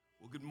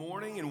Good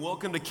morning and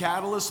welcome to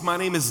Catalyst. My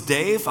name is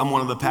Dave. I'm one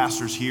of the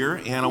pastors here,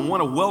 and I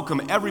want to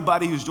welcome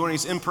everybody who's joining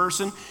us in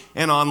person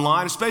and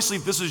online, especially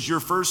if this is your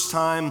first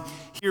time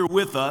here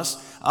with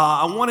us.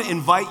 I want to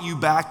invite you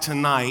back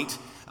tonight.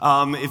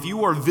 If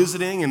you are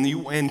visiting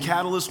and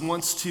Catalyst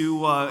wants to,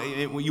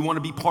 you want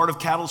to be part of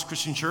Catalyst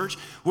Christian Church,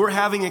 we're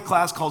having a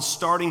class called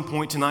Starting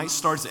Point tonight.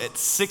 Starts at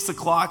 6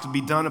 o'clock to be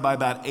done by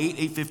about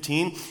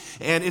 8:15.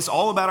 And it's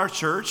all about our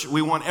church.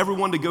 We want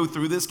everyone to go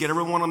through this, get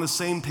everyone on the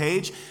same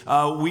page.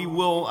 We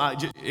will,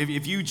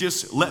 if you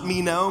just let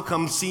me know,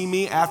 come see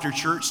me after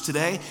church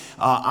today.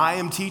 I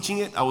am teaching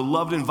it. I would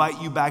love to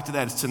invite you back to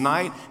that. It's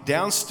tonight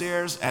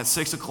downstairs at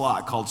 6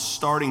 o'clock called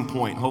Starting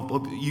Point.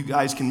 Hope you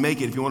guys can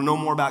make it. If you want to know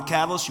more about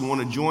Catalyst, you want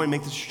to join,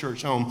 make this your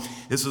church home,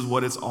 this is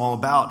what it's all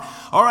about.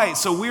 All right,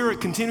 so we're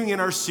continuing in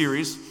our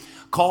series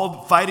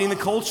called Fighting the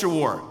Culture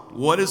War.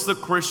 What is the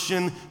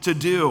Christian to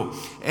do?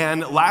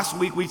 And last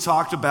week we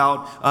talked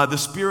about the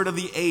spirit of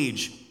the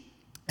age.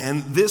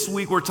 And this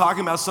week we're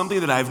talking about something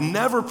that I've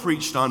never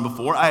preached on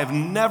before. I have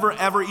never,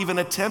 ever even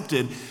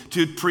attempted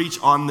to preach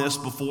on this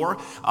before.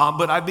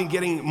 But I've been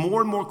getting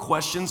more and more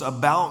questions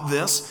about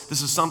this.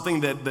 This is something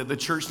that the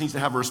church needs to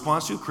have a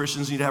response to.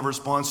 Christians need to have a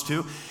response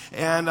to.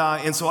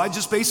 And so I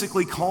just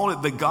basically called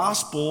it the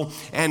gospel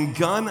and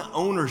gun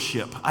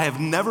ownership. I have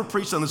never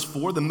preached on this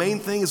before. The main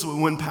thing is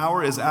when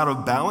power is out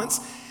of balance,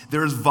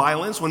 there is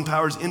violence. When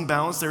power is in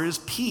balance, there is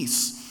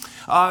peace.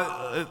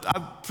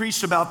 I've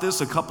preached about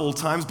this a couple of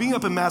times. Being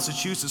up in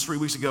Massachusetts 3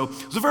 weeks ago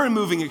was a very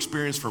moving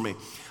experience for me.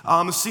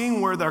 Seeing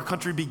where our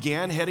country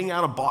began, heading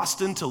out of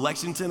Boston to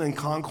Lexington and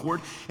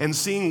Concord, and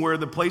seeing where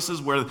the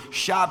places where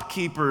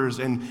shopkeepers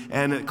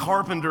and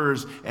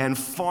carpenters and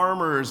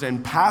farmers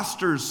and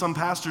pastors, some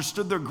pastors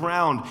stood their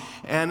ground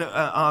and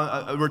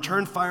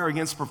returned fire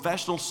against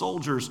professional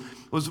soldiers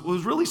was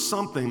really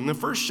something. The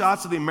first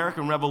shots of the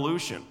American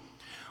Revolution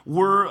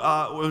were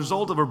a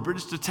result of a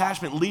British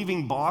detachment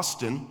leaving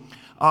Boston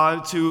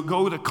to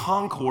go to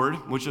Concord,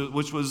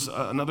 which was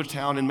another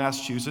town in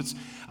Massachusetts,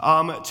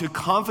 to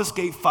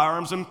confiscate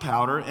firearms and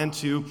powder and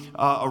to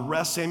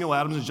arrest Samuel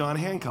Adams and John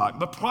Hancock,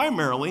 but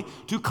primarily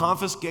to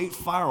confiscate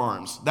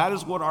firearms. That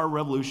is what our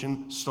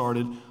revolution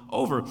started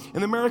over.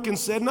 And the Americans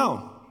said,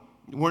 no,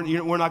 we're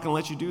not going to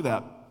let you do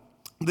that.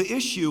 The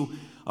issue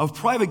of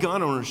private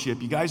gun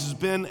ownership, you guys, has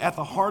been at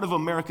the heart of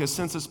America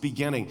since its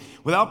beginning.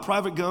 Without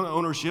private gun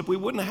ownership, we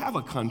wouldn't have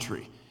a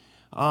country.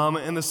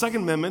 And the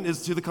Second Amendment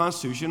is to the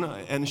Constitution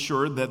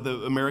ensured that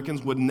the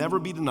Americans would never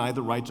be denied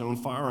the right to own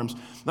firearms.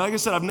 Now, like I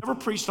said, I've never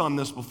preached on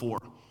this before.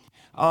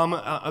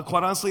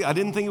 Quite honestly, I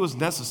didn't think it was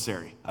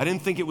necessary. I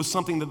didn't think it was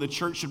something that the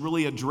church should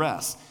really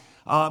address.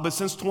 But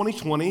since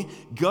 2020,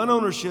 gun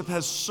ownership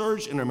has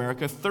surged in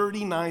America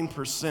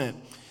 39%.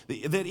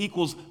 That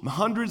equals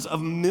hundreds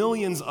of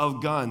millions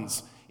of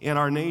guns in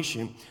our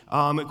nation.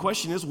 The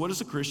question is, what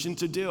is a Christian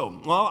to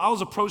do? Well, I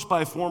was approached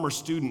by a former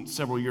student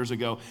several years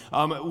ago.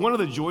 One of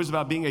the joys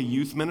about being a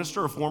youth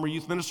minister, a former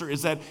youth minister,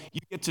 is that you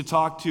get to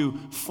talk to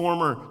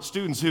former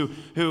students who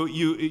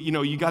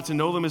you got to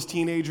know them as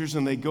teenagers,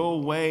 and they go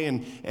away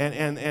and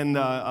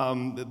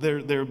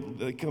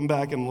they come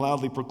back and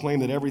loudly proclaim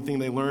that everything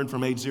they learned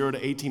from age 0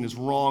 to 18 is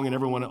wrong, and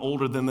everyone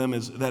older than them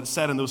that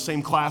sat in those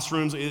same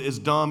classrooms is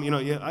dumb.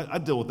 I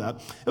deal with that.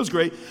 It was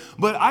great.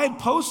 But I had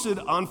posted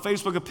on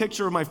Facebook a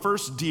picture of my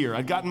first deer.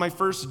 I'd gotten my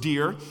first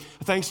deer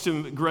thanks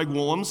to Greg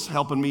Willems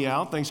helping me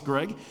out. Thanks,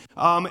 Greg.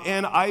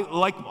 And I,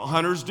 like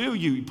hunters do,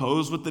 you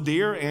pose with the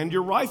deer and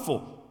your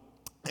rifle.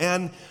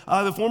 And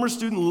the former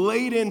student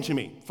laid into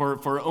me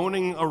for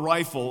owning a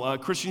rifle.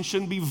 Christians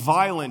shouldn't be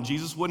violent.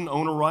 Jesus wouldn't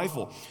own a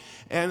rifle.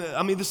 And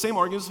the same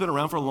argument's been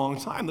around for a long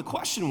time. The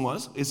question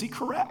was, is he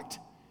correct?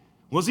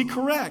 Was he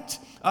correct?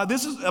 By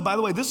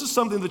the way, this is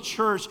something the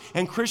church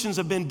and Christians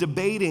have been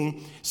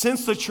debating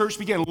since the church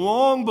began,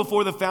 long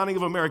before the founding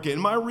of America. In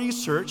my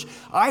research,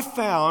 I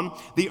found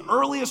the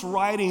earliest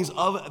writings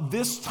of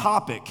this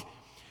topic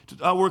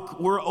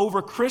were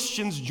over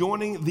Christians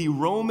joining the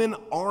Roman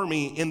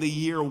army in the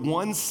year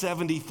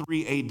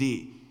 173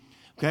 AD.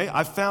 Okay,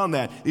 I found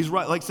that.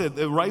 Like I said,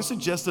 the writers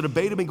suggest the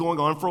debate had been going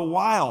on for a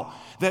while.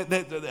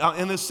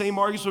 And the same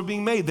arguments were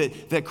being made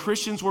that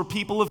Christians were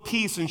people of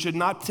peace and should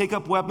not take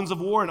up weapons of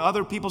war. And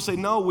other people say,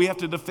 no, we have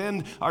to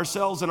defend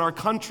ourselves and our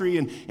country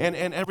and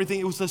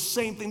everything. It was the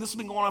same thing. This has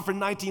been going on for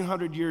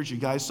 1,900 years, you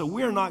guys. So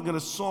we're not going to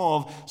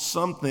solve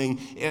something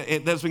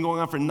that's been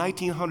going on for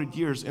 1,900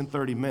 years in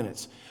 30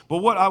 minutes. But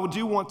what I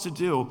do want to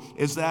do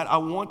is that I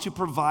want to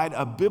provide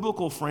a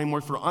biblical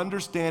framework for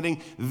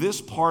understanding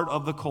this part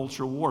of the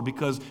culture war,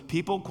 because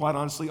people, quite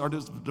honestly, are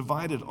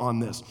divided on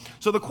this.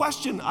 So the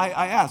question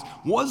I asked,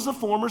 was the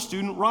former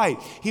student right?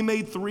 He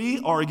made three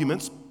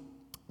arguments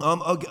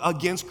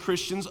against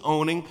Christians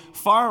owning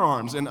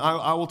firearms. And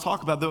I will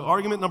talk about the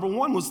argument. Number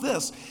one was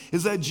this,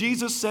 is that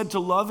Jesus said to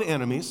love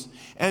enemies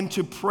and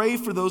to pray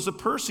for those that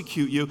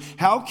persecute you.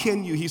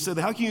 He said,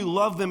 how can you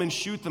love them and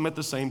shoot them at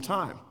the same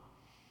time?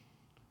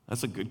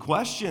 That's a good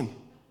question.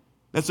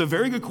 That's a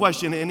very good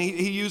question. And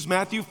he used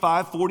Matthew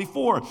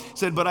 5:44.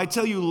 Said, but I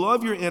tell you,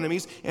 love your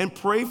enemies and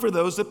pray for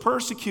those that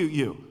persecute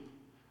you.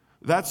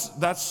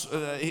 That's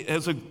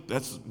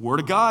word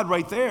of God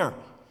right there.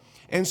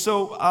 And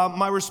so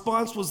my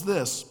response was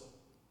this,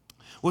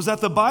 was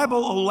that the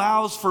Bible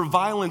allows for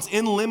violence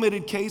in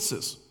limited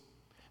cases,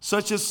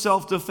 such as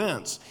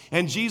self-defense.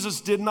 And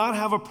Jesus did not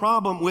have a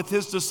problem with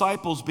his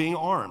disciples being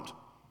armed.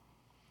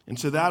 And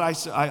to that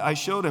I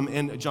showed him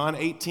in John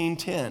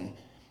 18:10,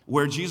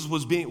 where Jesus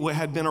was being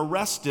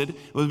arrested.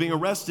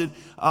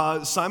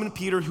 Simon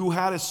Peter, who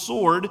had a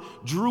sword,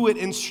 drew it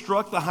and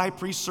struck the high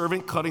priest's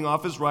servant, cutting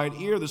off his right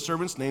ear. The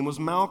servant's name was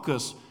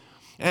Malchus.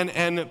 And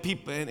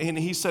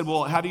he said,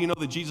 well, how do you know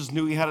that Jesus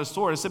knew he had a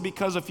sword? I said,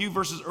 because a few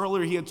verses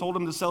earlier he had told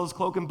him to sell his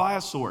cloak and buy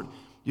a sword.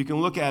 You can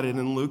look at it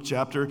in Luke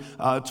chapter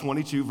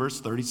 22, verse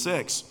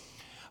 36.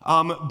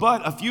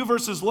 But a few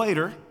verses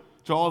later,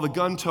 to all the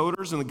gun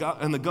toters and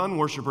the gun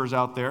worshipers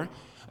out there,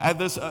 at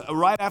this,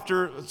 right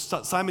after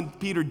Simon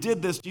Peter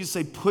did this, Jesus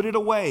said, put it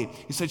away.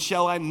 He said,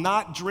 shall I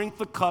not drink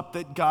the cup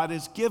that God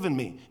has given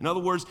me? In other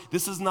words,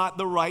 this is not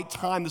the right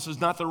time. This is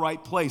not the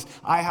right place.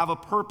 I have a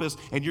purpose,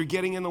 and you're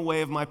getting in the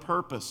way of my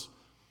purpose.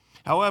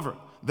 However,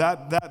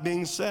 that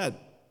being said,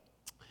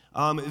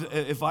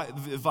 if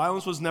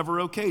violence was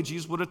never okay,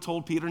 Jesus would have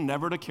told Peter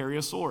never to carry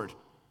a sword.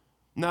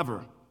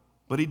 Never.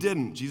 But he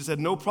didn't. Jesus had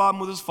no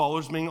problem with his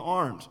followers being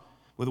armed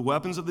with the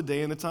weapons of the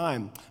day and the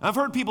time. I've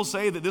heard people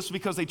say that this was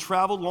because they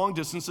traveled long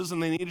distances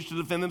and they needed to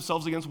defend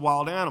themselves against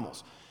wild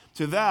animals.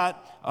 To that,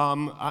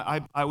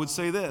 I would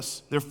say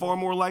this. They're far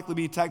more likely to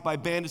be attacked by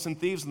bandits and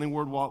thieves than they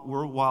were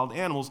wild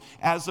animals,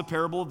 as the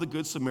parable of the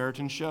Good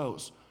Samaritan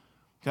shows.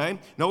 Okay?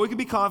 Now, we can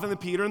be confident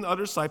that Peter and the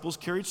other disciples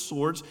carried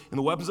swords and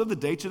the weapons of the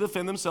day to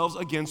defend themselves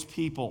against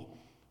people,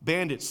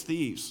 bandits,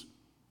 thieves.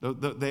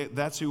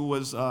 That's who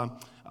was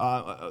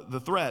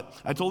the threat.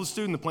 I told the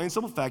student the plain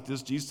simple fact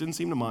is Jesus didn't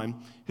seem to mind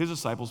his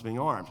disciples being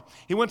armed.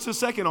 He went to the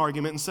second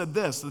argument and said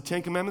this. The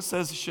Ten Commandments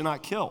says you should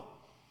not kill.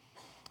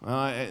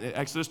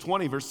 Exodus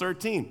 20, verse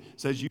 13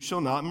 says you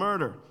shall not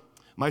murder.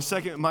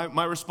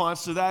 My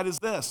response to that is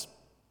this,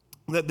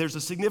 that there's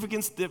a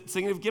significant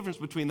difference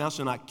between thou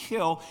shalt not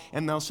kill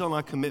and thou shalt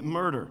not commit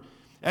murder.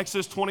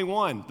 Exodus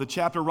 21, the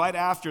chapter right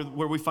after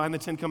where we find the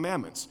Ten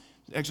Commandments,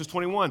 Exodus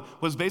 21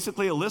 was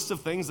basically a list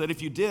of things that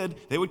if you did,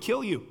 they would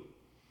kill you.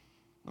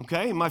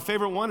 Okay, my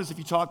favorite one is if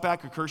you talk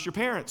back or curse your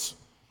parents.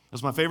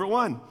 That's my favorite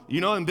one.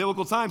 You know, in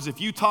biblical times, if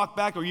you talk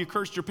back or you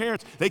cursed your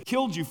parents, they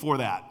killed you for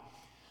that.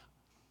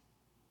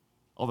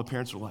 All the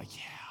parents were like,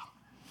 yeah.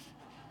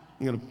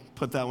 I'm going to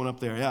put that one up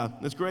there. Yeah,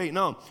 that's great.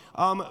 No,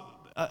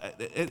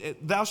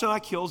 thou shalt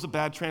not kill is a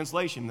bad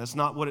translation. That's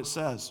not what it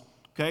says.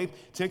 Okay,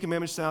 Ten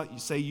Commandments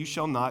say you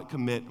shall not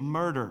commit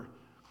murder.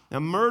 Now,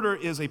 murder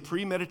is a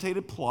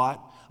premeditated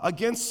plot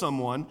against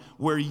someone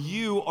where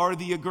you are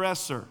the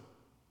aggressor.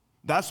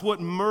 That's what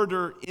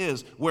murder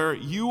is, where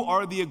you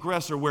are the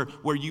aggressor,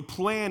 where you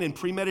plan and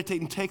premeditate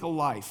and take a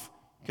life,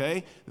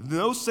 okay?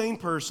 No sane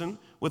person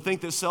would think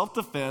that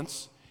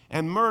self-defense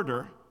and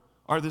murder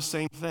are the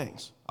same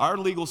things. Our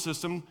legal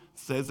system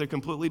says they're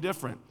completely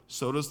different.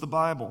 So does the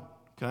Bible,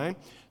 okay?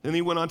 Then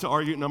he went on to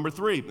argue number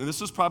 3, and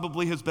this is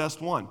probably his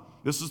best one.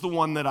 This is the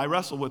one that I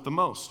wrestle with the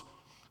most.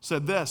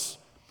 Said this,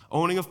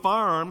 owning a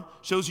firearm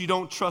shows you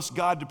don't trust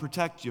God to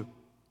protect you.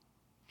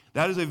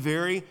 That is a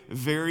very,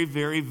 very,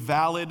 very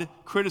valid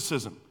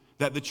criticism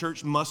that the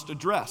church must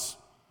address,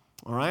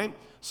 all right?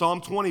 Psalm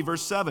 20,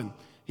 verse 7,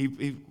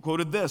 he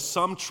quoted this,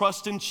 some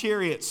trust in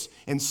chariots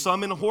and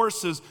some in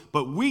horses,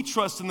 but we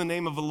trust in the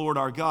name of the Lord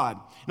our God.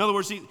 In other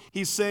words,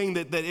 he's saying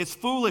that it's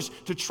foolish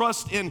to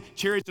trust in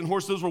chariots and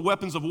horses. Those were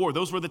weapons of war.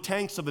 Those were the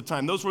tanks of the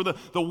time. Those were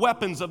the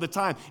weapons of the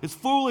time. It's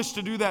foolish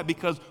to do that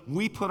because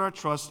we put our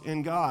trust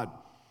in God.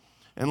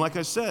 And like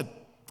I said,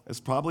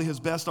 it's probably his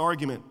best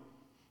argument.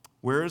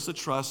 Where is the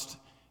trust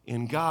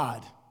in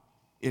God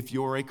if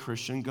you're a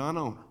Christian gun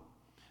owner?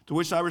 To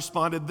which I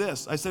responded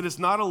this. I said, it's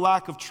not a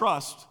lack of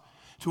trust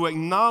to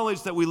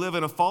acknowledge that we live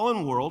in a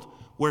fallen world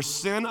where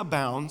sin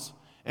abounds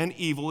and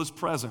evil is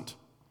present.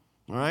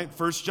 All right,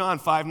 1 John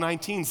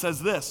 5:19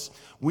 says this,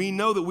 we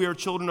know that we are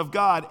children of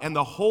God and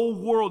the whole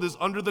world is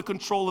under the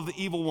control of the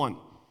evil one.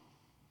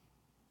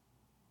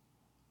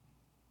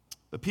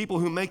 The people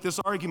who make this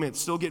argument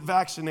still get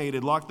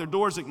vaccinated, lock their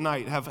doors at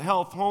night, have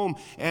health, home,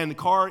 and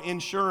car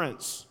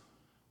insurance.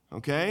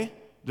 Okay?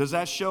 Does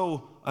that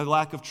show a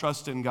lack of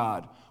trust in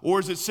God? Or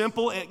is it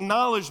simple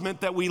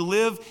acknowledgement that we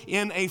live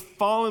in a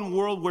fallen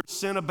world where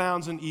sin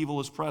abounds and evil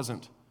is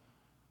present?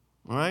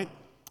 All right?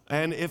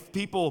 And if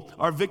people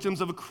are victims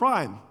of a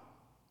crime,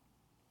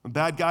 a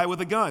bad guy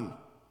with a gun,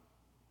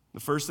 the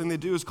first thing they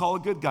do is call a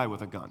good guy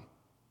with a gun.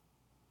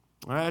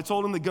 All right, I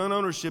told him the gun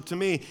ownership to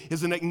me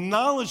is an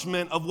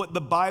acknowledgement of what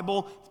the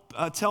Bible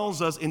tells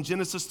us in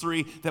Genesis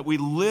 3, that we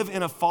live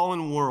in a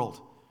fallen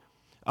world.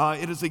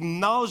 It is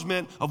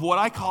acknowledgement of what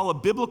I call a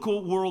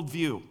biblical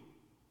worldview.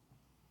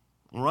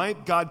 All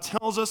right, God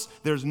tells us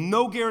there's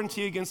no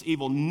guarantee against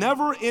evil.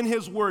 Never in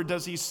his word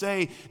does he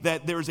say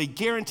that there's a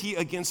guarantee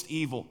against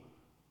evil.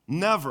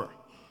 Never.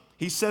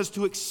 He says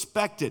to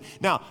expect it.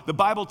 Now, the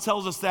Bible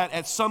tells us that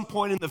at some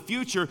point in the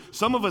future,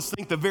 some of us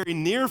think the very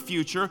near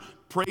future,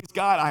 praise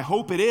God, I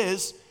hope it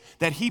is,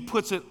 that he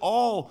puts it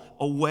all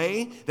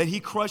away, that he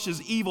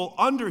crushes evil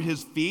under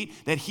his feet,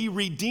 that he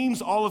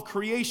redeems all of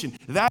creation.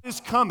 That is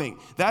coming.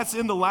 That's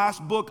in the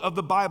last book of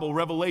the Bible,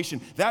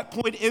 Revelation. That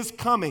point is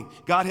coming.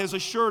 God has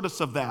assured us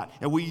of that,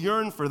 and we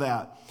yearn for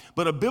that.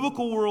 But a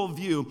biblical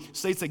worldview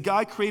states that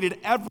God created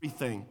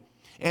everything,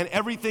 and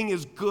everything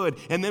is good.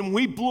 And then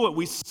we blew it.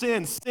 We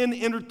sinned. Sin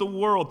entered the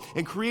world,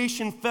 and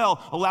creation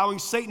fell, allowing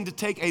Satan to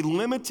take a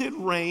limited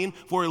reign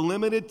for a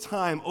limited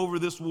time over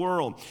this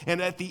world.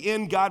 And at the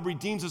end, God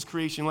redeems his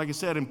creation, like I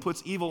said, and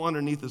puts evil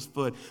underneath his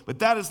foot. But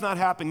that has not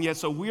happened yet,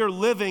 so we are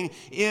living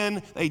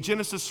in a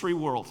Genesis 3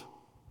 world.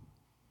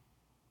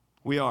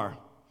 We are.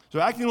 So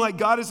acting like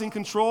God is in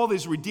control, that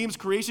he's redeems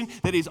creation,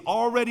 that he's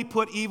already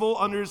put evil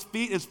under his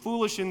feet is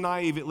foolish and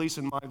naive, at least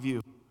in my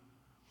view.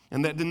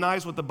 And that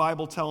denies what the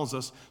Bible tells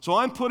us. So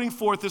I'm putting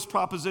forth this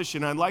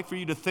proposition. I'd like for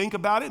you to think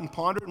about it and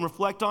ponder it and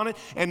reflect on it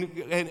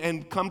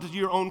and come to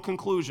your own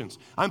conclusions.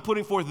 I'm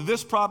putting forth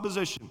this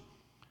proposition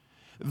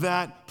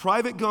that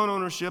private gun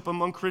ownership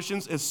among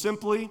Christians is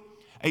simply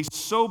a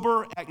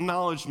sober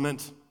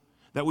acknowledgement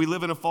that we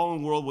live in a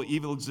fallen world where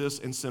evil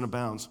exists and sin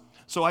abounds.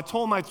 So I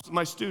told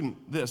my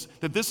student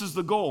that this is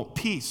the goal,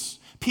 peace.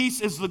 Peace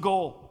is the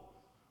goal.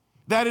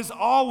 That is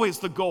always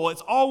the goal.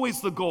 It's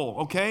always the goal,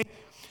 okay?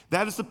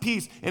 That is the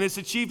peace, and it's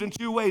achieved in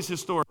two ways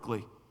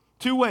historically.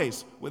 Two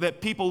ways that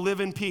people live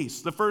in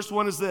peace. The first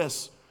one is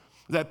this,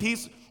 that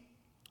peace,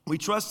 we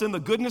trust in the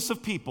goodness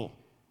of people.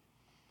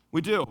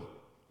 We do,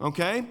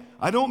 okay?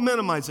 I don't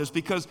minimize this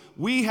because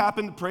we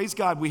happen, praise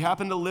God, we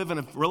happen to live in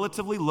a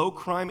relatively low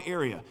crime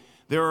area.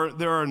 We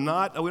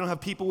don't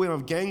have people, we don't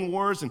have gang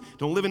wars, and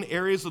don't live in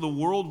areas of the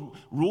world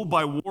ruled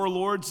by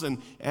warlords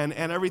and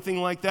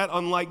everything like that,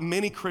 unlike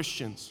many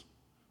Christians.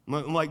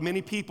 Like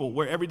many people,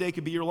 where every day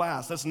could be your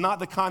last. That's not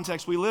the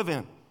context we live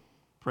in.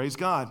 Praise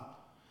God.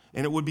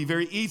 And it would be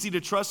very easy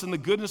to trust in the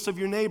goodness of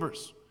your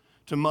neighbors,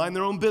 to mind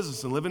their own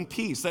business and live in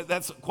peace.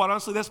 That's quite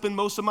honestly, that's been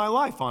most of my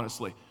life,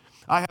 honestly.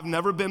 I have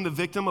never been the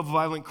victim of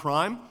violent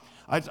crime.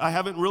 I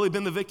haven't really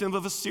been the victim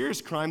of a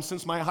serious crime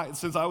since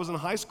I was in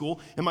high school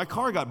and my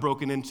car got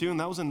broken into, and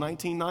that was in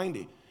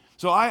 1990.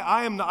 So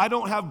I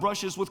don't have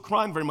brushes with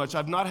crime very much.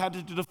 I've not had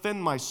to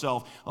defend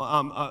myself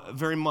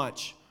very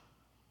much.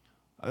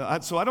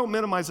 So I don't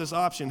minimize this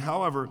option.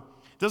 However,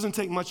 it doesn't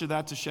take much of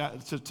that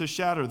to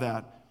shatter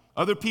that.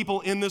 Other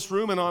people in this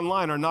room and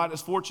online are not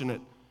as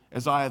fortunate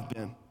as I have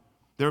been.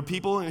 There are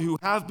people who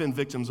have been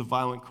victims of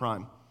violent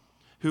crime,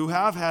 who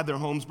have had their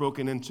homes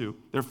broken into,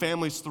 their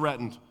families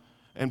threatened,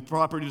 and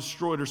property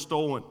destroyed or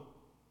stolen.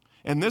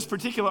 And this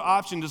particular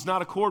option does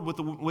not accord with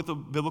the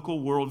biblical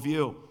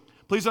worldview.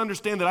 Please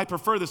understand that I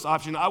prefer this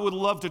option. I would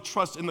love to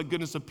trust in the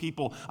goodness of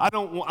people.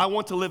 I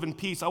want to live in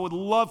peace. I would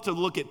love to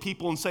look at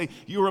people and say,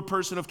 you're a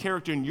person of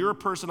character and you're a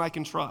person I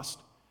can trust.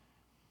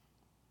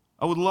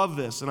 I would love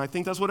this, and I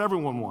think that's what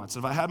everyone wants.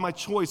 If I had my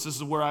choice, this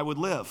is where I would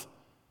live.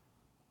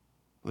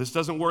 This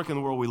doesn't work in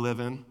the world we live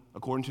in,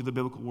 according to the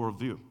biblical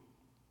worldview.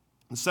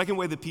 The second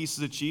way that peace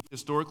is achieved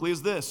historically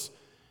is this.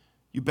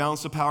 You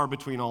balance the power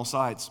between all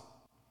sides.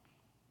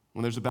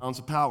 When there's a balance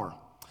of power.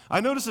 I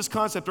noticed this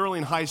concept early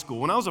in high school.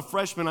 When I was a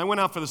freshman, I went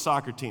out for the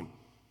soccer team.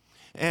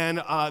 And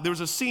there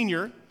was a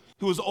senior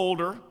who was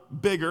older,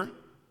 bigger,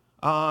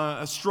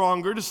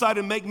 stronger,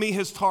 decided to make me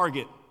his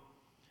target.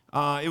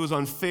 It was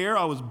unfair.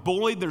 I was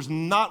bullied. There's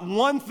not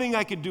one thing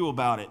I could do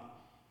about it.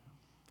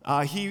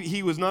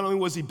 He was, not only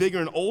was he bigger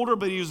and older,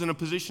 but he was in a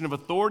position of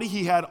authority.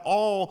 He had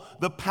all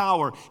the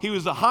power. He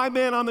was the high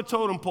man on the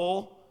totem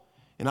pole,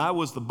 and I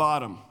was the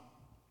bottom.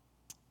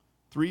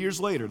 3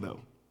 years later, though,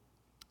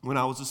 when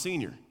I was a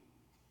senior,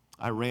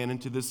 I ran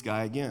into this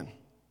guy again.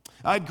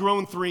 I'd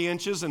grown 3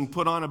 inches and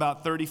put on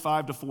about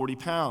 35 to 40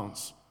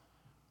 pounds.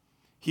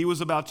 He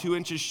was about 2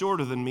 inches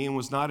shorter than me and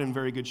was not in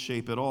very good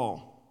shape at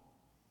all.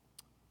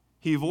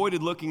 He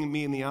avoided looking at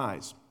me in the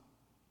eyes,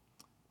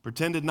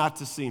 pretended not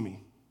to see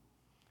me.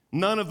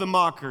 None of the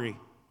mockery,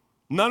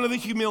 none of the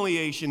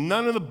humiliation,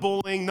 none of the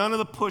bullying, none of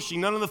the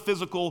pushing, none of the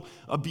physical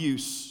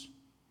abuse.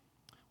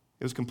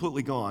 It was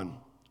completely gone.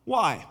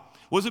 Why?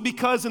 Was it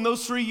because in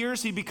those 3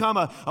 years he'd become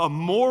a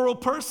moral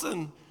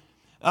person?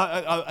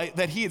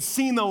 That he had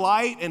seen the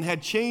light and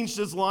had changed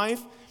his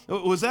life?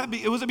 Was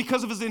it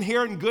because of his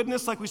inherent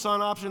goodness like we saw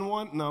in option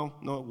 1? No,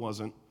 it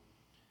wasn't.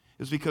 It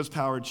was because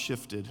power had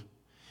shifted.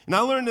 And I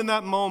learned in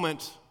that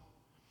moment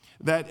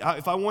that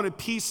if I wanted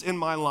peace in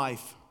my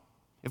life,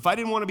 if I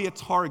didn't want to be a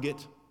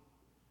target,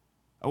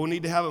 I would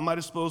need to have at my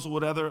disposal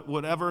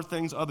whatever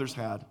things others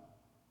had.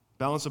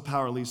 Balance of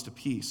power leads to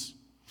peace.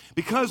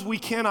 Because we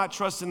cannot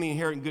trust in the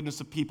inherent goodness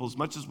of people as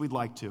much as we'd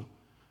like to,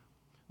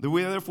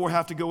 we therefore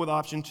have to go with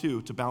option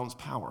 2 to balance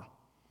power.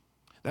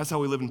 That's how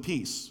we live in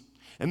peace.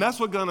 And that's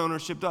what gun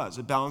ownership does.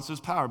 It balances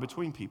power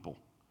between people.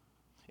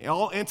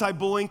 All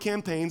anti-bullying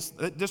campaigns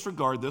that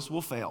disregard this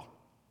will fail.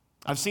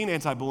 I've seen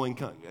anti-bullying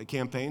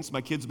campaigns.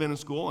 My kid's been in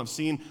school. I've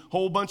seen a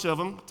whole bunch of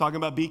them talking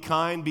about be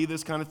kind, be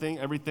this kind of thing,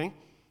 everything.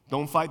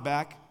 Don't fight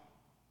back.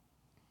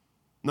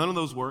 None of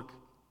those work.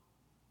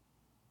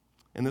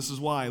 And this is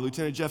why.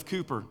 Lieutenant Jeff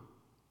Cooper,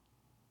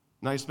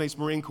 United States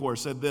Marine Corps,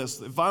 said this: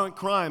 violent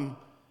crime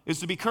is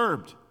to be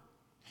curbed.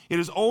 It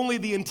is only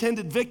the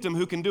intended victim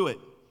who can do it.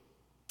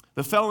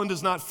 The felon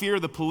does not fear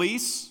the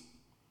police.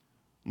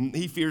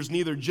 He fears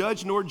neither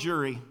judge nor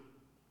jury.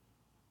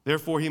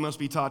 Therefore, he must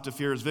be taught to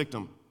fear his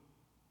victim.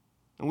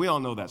 And we all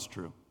know that's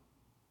true.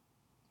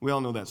 We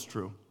all know that's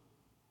true.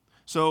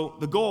 So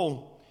the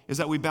goal is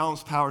that we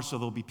balance power so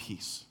there'll be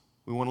peace.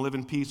 We want to live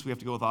in peace, we have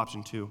to go with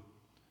option 2.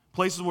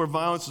 Places where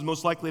violence is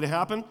most likely to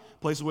happen,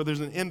 places where there's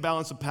an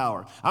imbalance of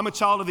power. I'm a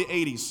child of the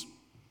 80s,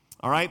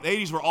 all right? The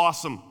 80s were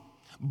awesome.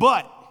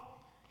 But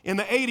in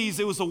the 80s,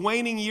 it was the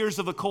waning years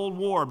of the Cold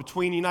War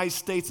between the United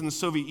States and the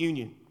Soviet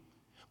Union.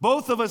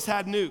 Both of us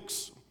had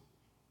nukes.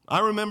 I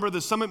remember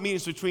the summit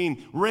meetings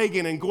between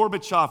Reagan and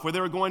Gorbachev where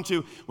they were going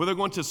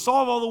to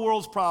solve all the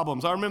world's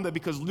problems. I remember that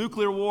because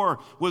nuclear war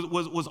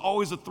was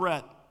always a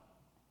threat.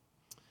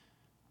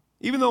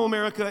 Even though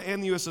America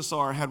and the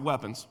USSR had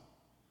weapons,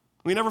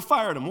 we never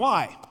fired them.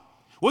 Why?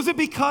 Was it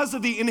because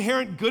of the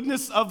inherent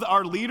goodness of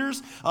our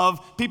leaders, of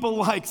people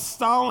like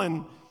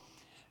Stalin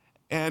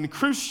and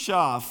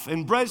Khrushchev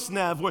and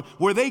Brezhnev?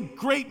 Were they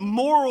great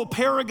moral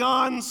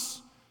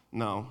paragons?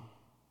 No.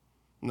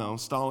 No,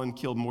 Stalin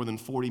killed more than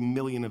 40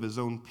 million of his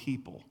own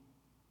people.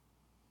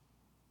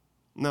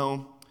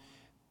 No.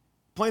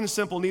 Plain and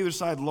simple, neither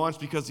side launched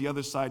because the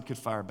other side could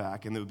fire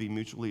back, and there would be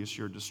mutually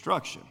assured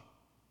destruction.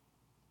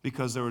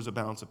 Because there was a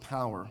balance of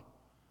power,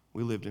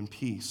 we lived in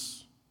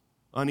peace.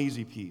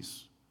 Uneasy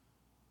peace,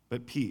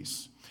 but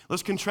peace.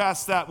 Let's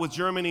contrast that with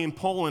Germany and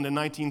Poland in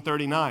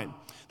 1939.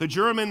 The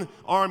German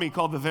army,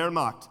 called the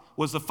Wehrmacht,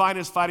 was the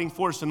finest fighting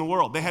force in the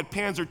world. They had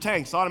Panzer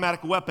tanks,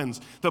 automatic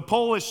weapons. The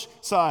Polish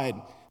side,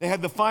 they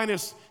had the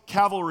finest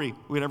cavalry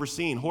we'd ever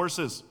seen,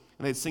 horses,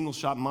 and they had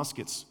single-shot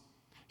muskets.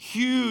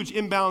 Huge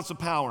imbalance of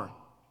power.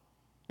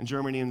 And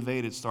Germany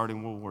invaded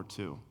starting World War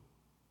II.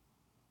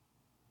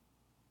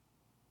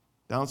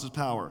 Balance of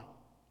power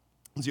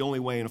is the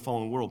only way in a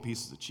fallen world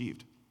peace is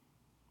achieved.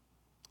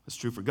 It's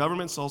true for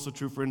governments, also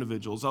true for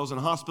individuals. I was in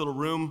a hospital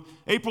room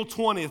April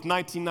 20th,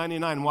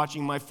 1999,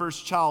 watching my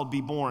first child be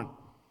born,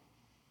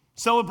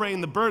 celebrating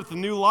the birth of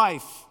new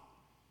life.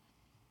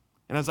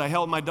 And as I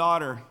held my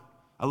daughter,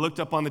 I looked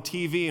up on the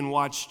TV and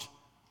watched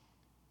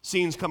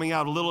scenes coming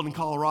out of Littleton,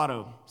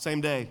 Colorado,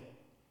 same day.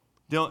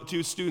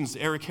 2 students,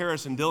 Eric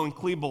Harris and Dylan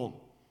Klebold,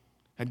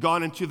 had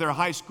gone into their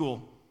high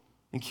school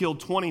and killed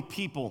 20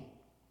 people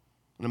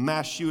in a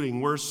mass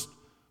shooting, worst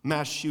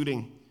mass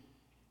shooting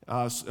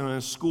in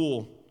a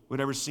school we'd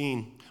ever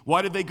seen.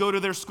 Why did they go to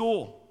their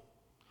school?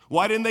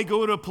 Why didn't they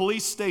go to a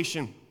police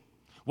station?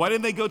 Why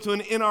didn't they go to an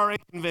NRA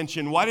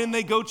convention? Why didn't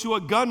they go to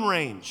a gun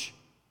range?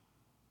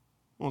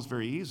 Well, it's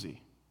very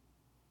easy.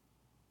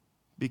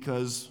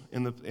 Because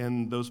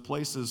in those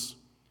places,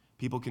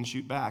 people can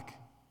shoot back.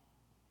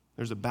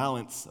 There's a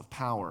balance of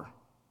power.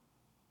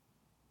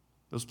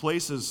 Those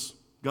places,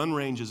 gun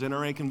ranges,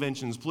 NRA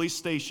conventions, police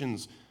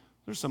stations,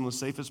 they're some of the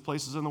safest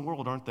places in the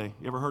world, aren't they?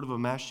 You ever heard of a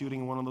mass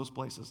shooting in one of those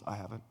places? I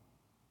haven't.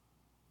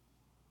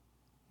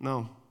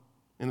 No.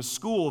 In a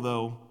school,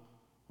 though,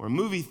 or a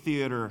movie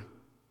theater,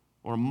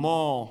 or a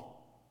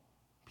mall,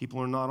 people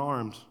are not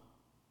armed.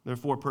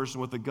 Therefore, a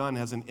person with a gun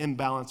has an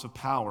imbalance of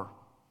power.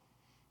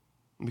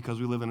 And because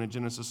we live in a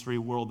Genesis 3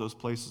 world, those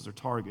places are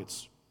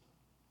targets.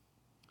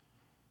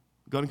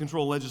 Gun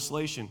control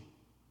legislation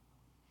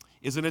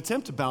is an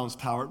attempt to balance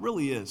power. It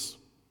really is.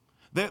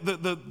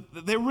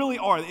 They really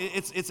are.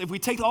 It's if we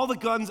take all the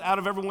guns out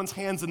of everyone's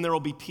hands, then there will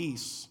be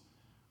peace.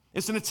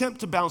 It's an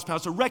attempt to balance power.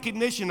 It's a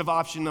recognition of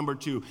option number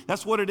 2.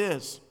 That's what it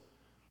is.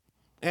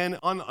 And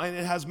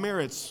it has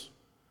merits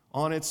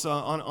on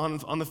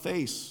the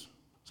face.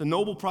 It's a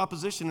noble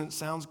proposition and it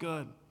sounds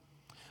good.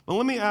 But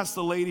let me ask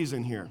the ladies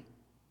in here,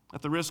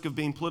 at the risk of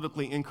being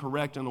politically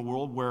incorrect in a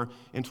world where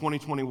in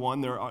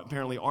 2021 there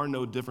apparently are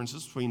no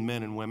differences between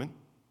men and women.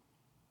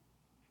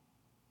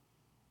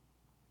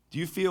 Do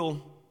you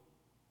feel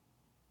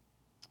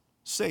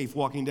safe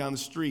walking down the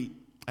street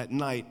at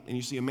night and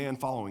you see a man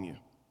following you?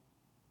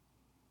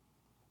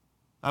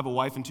 I have a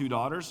wife and 2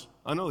 daughters.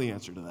 I know the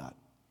answer to that.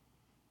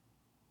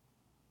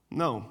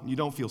 No, you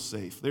don't feel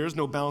safe. There is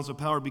no balance of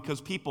power because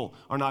people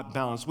are not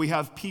balanced. We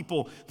have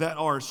people that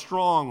are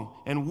strong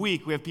and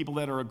weak. We have people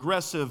that are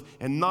aggressive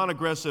and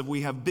non-aggressive.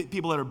 We have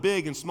people that are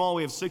big and small.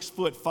 We have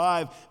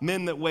 6'5"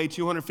 men that weigh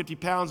 250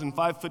 pounds and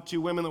 5'2"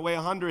 women that weigh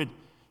 100.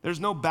 There's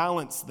no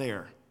balance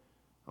there,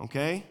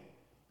 okay?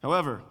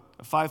 However,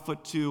 a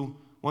 5'2",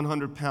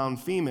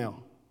 100-pound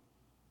female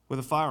with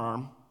a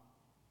firearm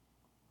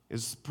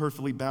is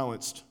perfectly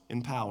balanced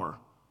in power,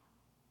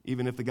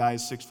 even if the guy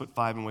is 6'5"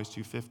 and weighs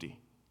 250.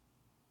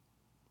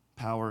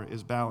 Power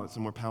is balanced,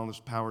 and where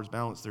power is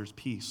balanced, there's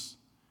peace.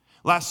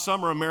 Last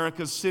summer,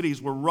 America's cities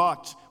were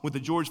rocked with the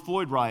George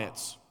Floyd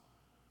riots.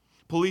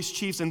 Police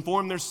chiefs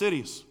informed their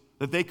cities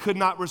that they could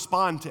not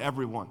respond to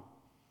everyone,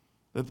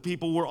 that the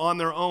people were on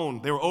their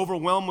own. They were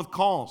overwhelmed with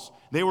calls.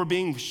 They were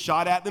being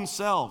shot at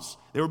themselves.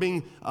 They were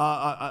being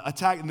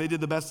attacked, and they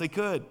did the best they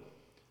could.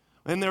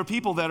 And there are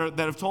people that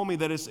have told me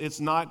that it's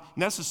not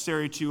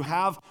necessary to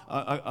have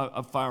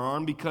a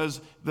firearm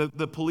because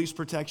the police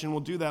protection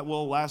will do that.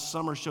 Well, last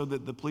summer showed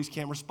that the police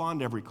can't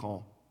respond to every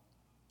call.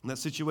 In that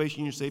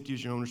situation, your safety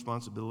is your own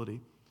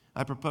responsibility.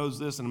 I propose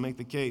this and make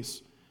the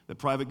case that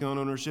private gun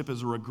ownership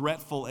is a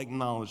regretful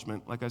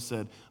acknowledgement, like I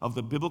said, of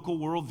the biblical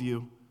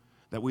worldview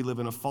that we live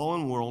in a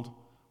fallen world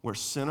where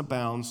sin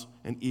abounds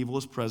and evil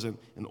is present.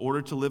 In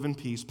order to live in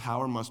peace,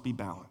 power must be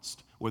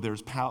balanced. Where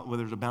there's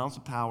a balance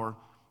of power,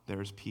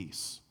 there's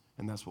peace.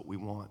 And that's what we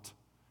want.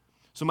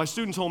 So my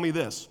student told me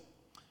this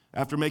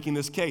after making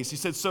this case. He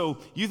said, so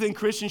you think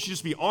Christians should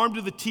just be armed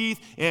to the teeth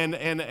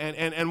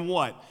and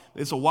what?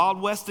 It's a Wild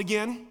West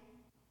again?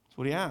 That's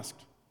what he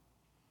asked.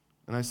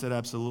 And I said,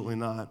 absolutely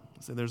not.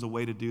 I said, there's a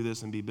way to do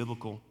this and be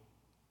biblical.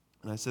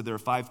 And I said, there are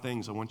 5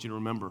 things I want you to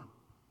remember.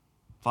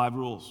 5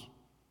 rules.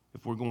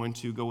 If we're going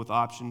to go with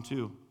option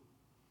 2,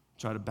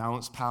 try to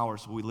balance power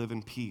so we live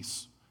in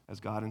peace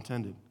as God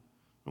intended.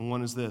 And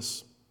one is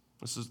this.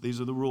 These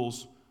are the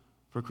rules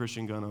for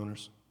Christian gun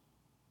owners.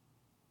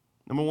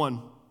 Number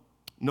 1,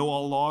 know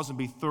all laws and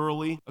be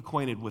thoroughly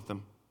acquainted with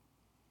them.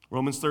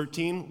 Romans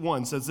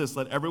 13:1 says this,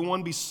 let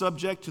everyone be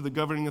subject to the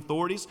governing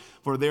authorities,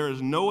 for there is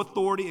no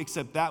authority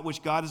except that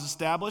which God has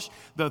established.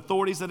 The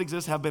authorities that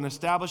exist have been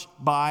established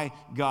by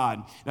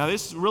God. Now,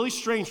 this is really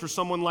strange for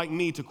someone like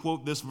me to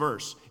quote this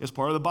verse. It's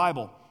part of the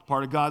Bible,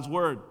 part of God's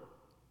word.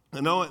 I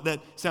know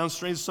that sounds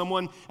strange to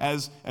someone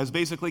as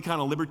basically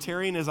kind of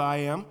libertarian as I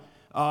am.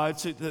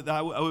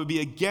 I would be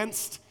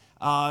against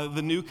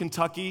the new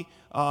Kentucky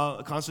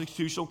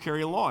constitutional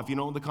carry law. If you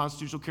know, the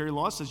constitutional carry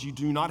law says you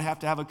do not have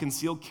to have a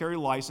concealed carry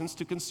license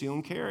to conceal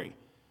and carry.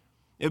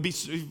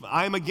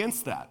 I'm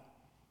against that.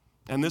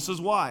 And this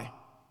is why.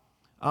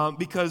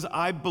 Because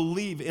I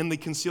believe in the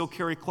concealed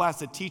carry class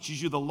that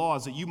teaches you the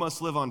laws that you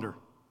must live under,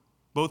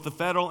 both the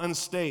federal and the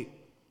state.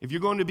 If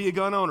you're going to be a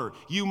gun owner,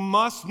 you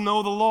must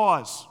know the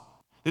laws.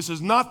 This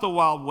is not the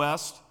Wild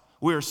West.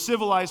 We are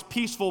civilized,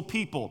 peaceful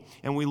people,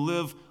 and we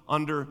live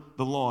under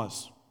the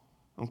laws.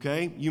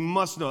 Okay? You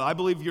must know. I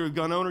believe if you're a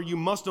gun owner, you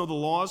must know the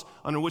laws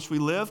under which we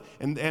live,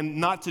 and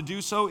not to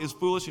do so is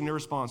foolish and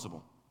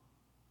irresponsible.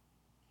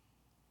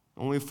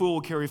 Only a fool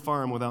will carry a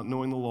firearm without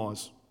knowing the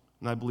laws,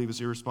 and I believe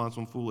it's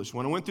irresponsible and foolish.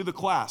 When I went through the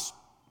class,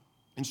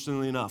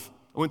 interestingly enough,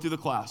 I went through the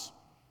class,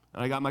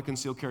 and I got my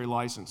concealed carry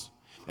license.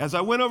 As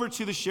I went over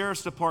to the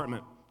sheriff's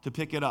department to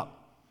pick it up,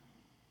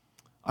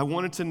 I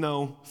wanted to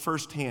know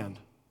firsthand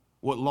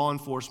what law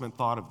enforcement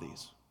thought of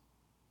these.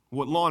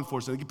 What law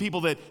enforcement, the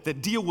people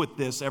that deal with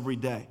this every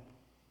day.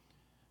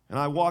 And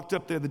I walked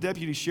up there, the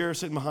deputy sheriff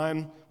sitting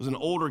behind was an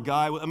older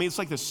guy. I mean, it's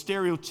like the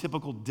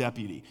stereotypical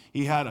deputy.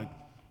 He had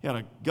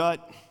a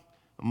gut,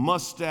 a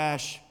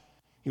mustache,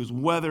 he was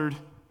weathered,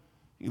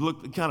 he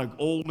looked kind of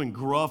old and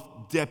gruff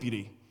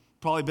deputy,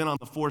 probably been on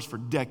the force for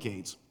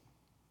decades.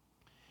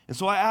 And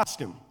so I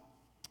asked him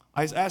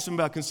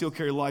about concealed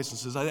carry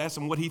licenses. I asked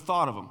him what he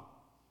thought of them.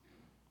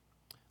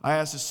 I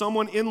asked, as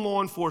someone in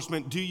law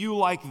enforcement, do you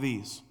like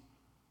these?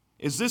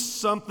 Is this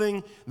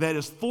something that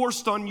is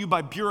forced on you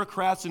by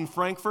bureaucrats in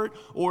Frankfurt,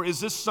 or is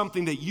this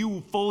something that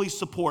you fully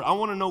support? I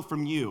want to know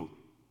from you.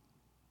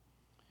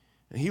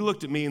 And he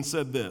looked at me and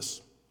said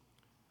this,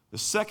 the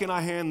second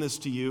I hand this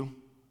to you,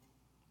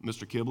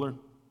 Mr. Kibler,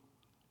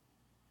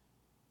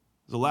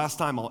 is the last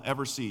time I'll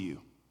ever see you.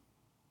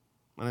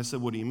 And I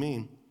said, what do you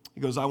mean? He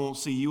goes, I won't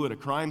see you at a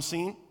crime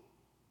scene.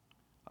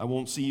 I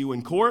won't see you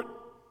in court.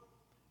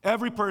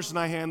 Every person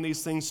I hand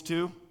these things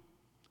to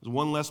is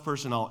one less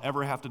person I'll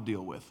ever have to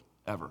deal with,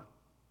 ever.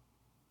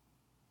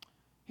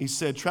 He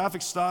said,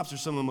 traffic stops are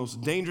some of the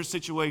most dangerous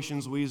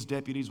situations we as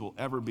deputies will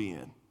ever be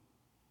in.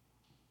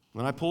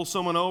 When I pull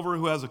someone over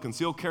who has a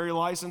concealed carry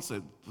license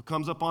that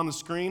comes up on the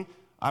screen,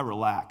 I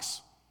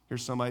relax.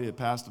 Here's somebody that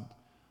passed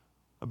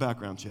a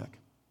background check.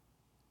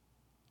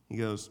 He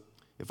goes,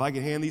 if I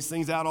could hand these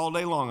things out all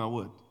day long, I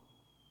would.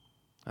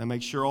 I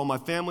make sure all my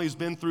family has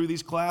been through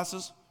these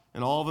classes,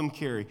 and all of them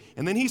carry.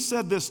 And then he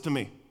said this to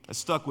me. It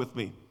stuck with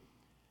me.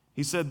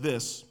 He said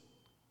this,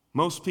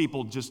 most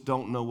people just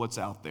don't know what's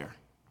out there.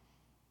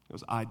 He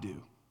goes, I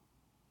do.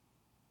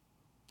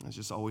 It's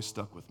just always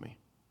stuck with me.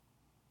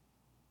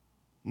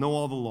 Know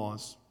all the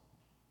laws.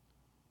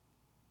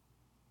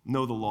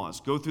 Know the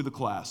laws. Go through the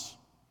class.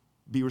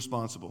 Be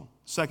responsible.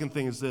 Second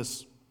thing is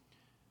this.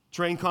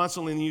 Train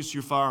constantly in the use of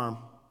your firearm.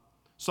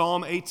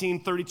 Psalm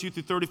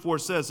 18:32-34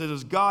 says, it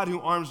is God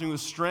who arms me with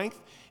strength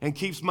and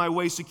keeps my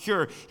way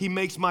secure. He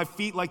makes my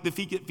feet like the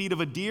feet of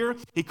a deer.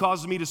 He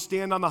causes me to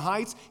stand on the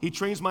heights. He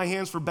trains my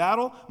hands for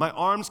battle. My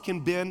arms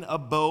can bend a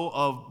bow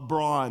of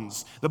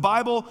bronze. The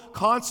Bible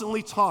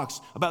constantly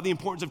talks about the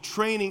importance of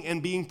training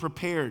and being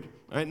prepared,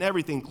 right, and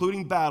everything,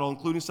 including battle,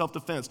 including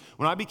self-defense.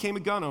 When I became a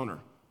gun owner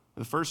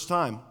the first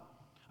time,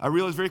 I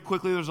realized very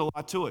quickly there's a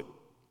lot to it.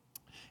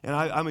 And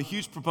I'm a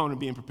huge proponent of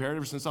being prepared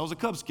ever since I was a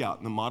Cub Scout,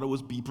 and the motto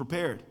was be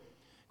prepared.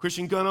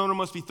 Christian gun owner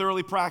must be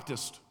thoroughly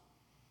practiced.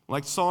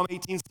 Like Psalm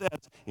 18 says,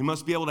 he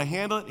must be able to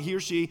handle it, he or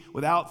she,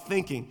 without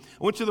thinking.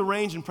 I went to the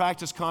range and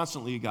practiced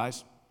constantly, you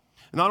guys.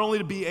 Not only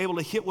to be able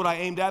to hit what I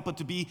aimed at, but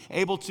to be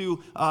able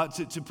to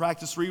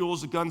practice 3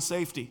 rules of gun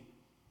safety.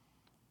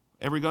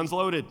 Every gun's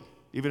loaded,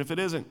 even if it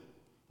isn't.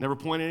 Never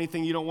point at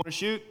anything you don't want to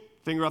shoot.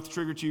 Finger off the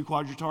trigger till you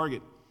quad your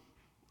target.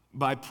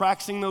 By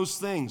practicing those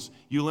things,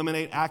 you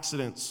eliminate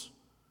accidents.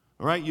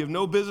 All right? You have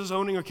no business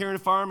owning or carrying a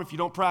firearm if you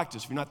don't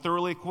practice, if you're not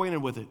thoroughly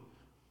acquainted with it.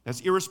 That's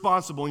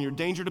irresponsible, and you're a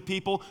danger to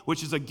people,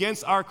 which is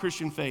against our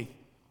Christian faith.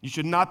 You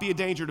should not be a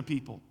danger to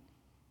people.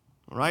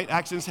 All right?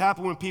 Accidents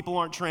happen when people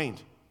aren't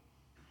trained.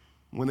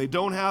 When they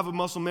don't have a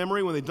muscle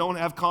memory, when they don't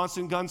have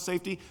constant gun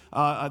safety,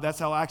 that's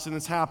how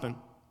accidents happen.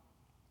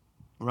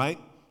 All right?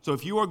 So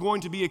if you are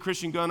going to be a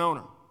Christian gun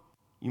owner,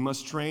 you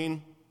must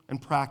train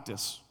and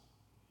practice.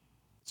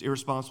 It's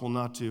irresponsible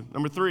not to.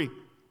 Number 3,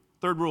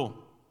 third rule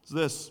is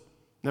this.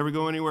 Never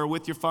go anywhere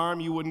with your firearm.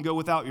 You wouldn't go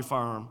without your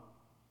firearm.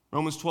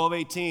 Romans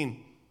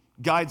 12:18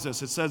 guides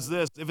us. It says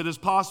this, if it is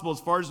possible, as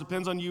far as it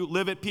depends on you,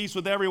 live at peace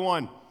with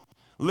everyone.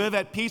 Live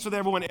at peace with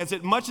everyone. As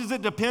much as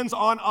it depends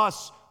on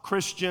us,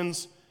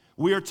 Christians,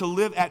 we are to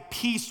live at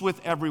peace with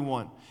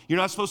everyone. You're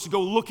not supposed to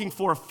go looking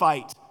for a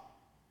fight.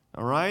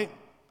 All right?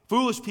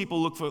 Foolish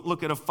people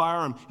look at a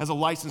firearm as a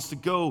license to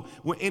go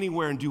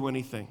anywhere and do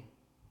anything.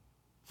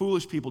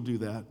 Foolish people do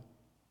that.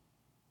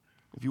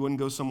 If you wouldn't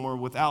go somewhere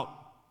without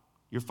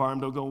your firearm,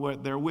 don't go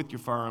there with your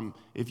firearm.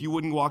 If you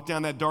wouldn't walk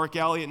down that dark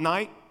alley at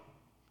night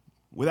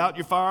without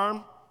your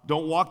firearm,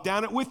 don't walk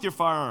down it with your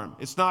firearm.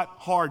 It's not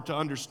hard to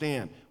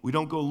understand. We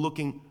don't go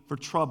looking for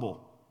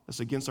trouble. That's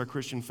against our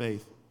Christian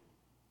faith.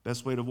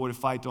 Best way to avoid a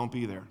fight, don't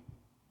be there.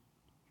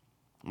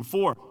 Number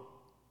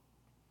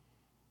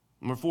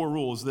 4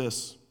 rule is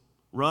this.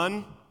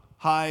 Run,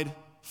 hide,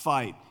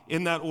 fight.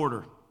 In that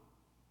order.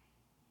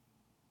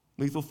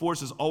 Lethal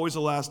force is always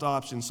the last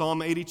option.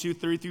 Psalm 82,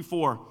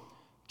 3-4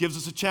 gives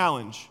us a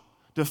challenge.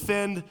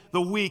 Defend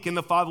the weak and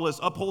the fatherless.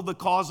 Uphold the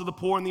cause of the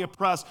poor and the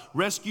oppressed.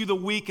 Rescue the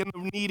weak and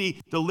the needy.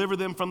 Deliver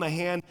them from the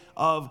hand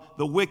of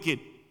the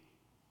wicked.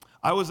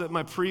 I was at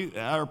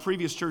our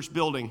previous church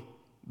building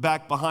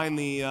back behind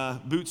the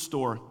boot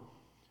store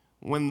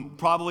when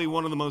probably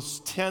one of the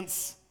most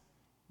tense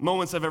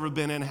moments I've ever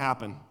been in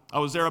happened. I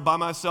was there by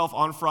myself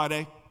on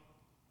Friday.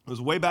 It was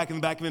way back in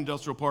the back of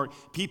Industrial Park.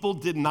 People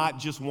did not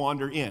just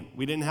wander in.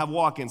 We didn't have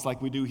walk-ins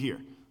like we do here,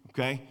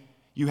 okay?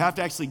 You have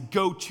to actually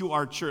go to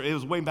our church. It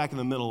was way back in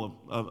the middle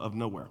of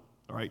nowhere,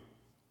 all right?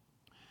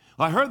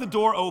 I heard the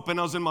door open.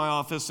 I was in my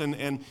office,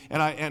 and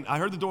I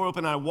heard the door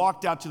open, and I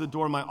walked out to the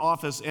door of my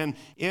office, and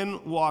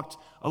in walked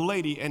a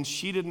lady, and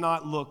she did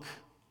not look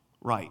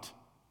right.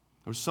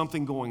 There was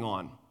something going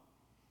on.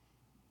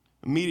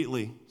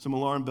 Immediately, some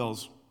alarm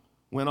bells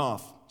went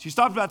off. She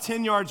stopped about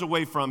 10 yards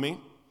away from me,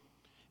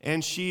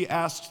 and she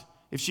asked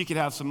if she could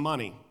have some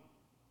money.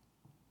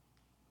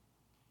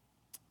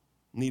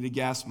 Needed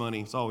gas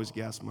money. It's always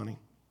gas money.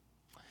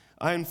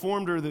 I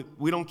informed her that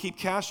we don't keep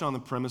cash on the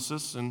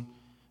premises, and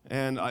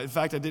in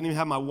fact, I didn't even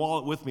have my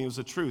wallet with me. It was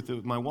the truth.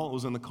 My wallet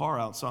was in the car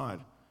outside.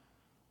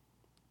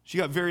 She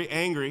got very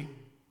angry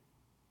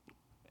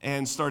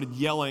and started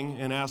yelling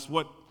and asked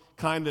what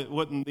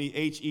in the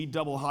H-E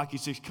double hockey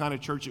stick kind of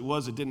church it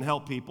was that didn't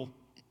help people.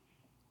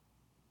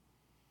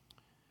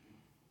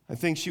 I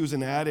think she was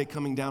an addict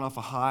coming down off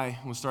a high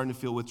and was starting to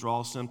feel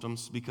withdrawal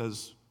symptoms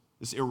because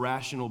this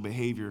irrational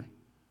behavior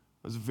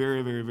was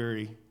very, very,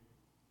 very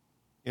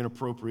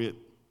inappropriate.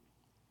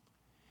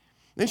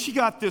 Then she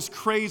got this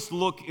crazed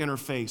look in her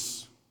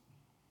face.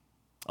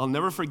 I'll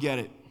never forget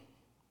it.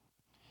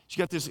 She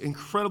got this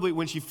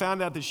when she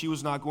found out that she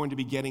was not going to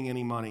be getting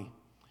any money.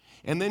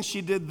 And then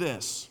she did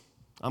this.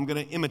 I'm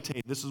going to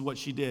imitate. This is what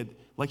she did.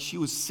 Like she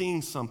was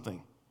seeing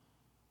something.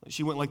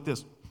 She went like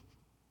this.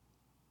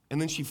 And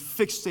then she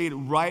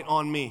fixated right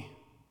on me.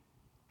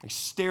 Like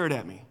stared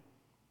at me.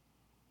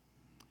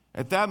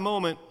 At that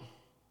moment,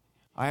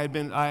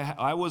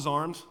 I was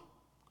armed.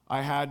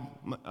 I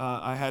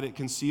had it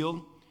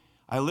concealed.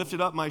 I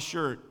lifted up my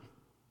shirt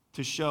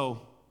to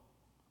show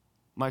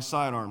my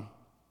sidearm.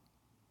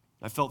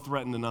 I felt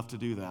threatened enough to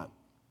do that.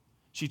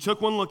 She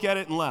took one look at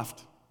it and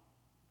left.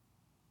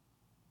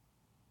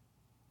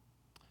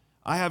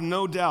 I have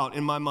no doubt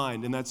in my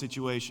mind in that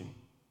situation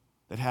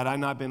that had I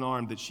not been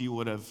armed that she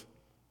would have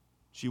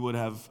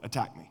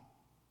attacked me.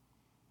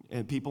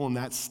 And people in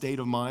that state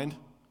of mind,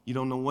 you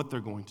don't know what they're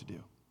going to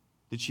do.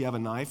 Did she have a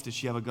knife? Did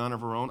she have a gun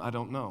of her own? I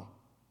don't know.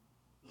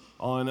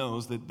 All I know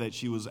is that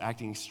she was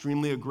acting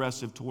extremely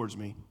aggressive towards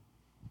me,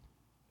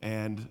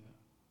 and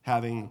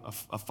having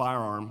a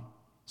firearm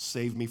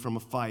saved me from a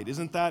fight.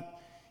 Isn't that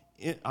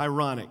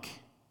ironic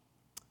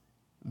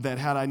that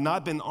had I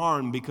not been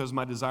armed because of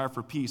my desire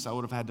for peace, I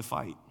would have had to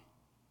fight.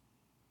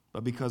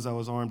 But because I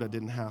was armed, I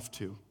didn't have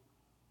to.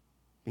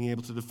 Being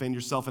able to defend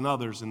yourself and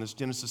others in this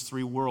Genesis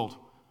 3 world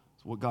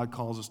is what God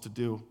calls us to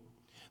do.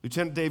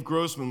 Lieutenant Dave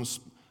Grossman was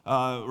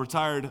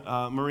retired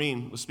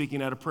Marine, was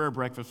speaking at a prayer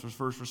breakfast for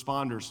first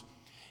responders.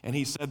 And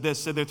he said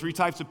this, there are 3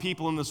 types of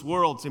people in this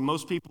world.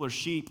 Most people are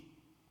sheep.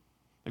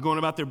 They're going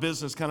about their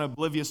business kind of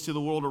oblivious to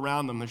the world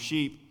around them. They're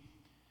sheep.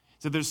 He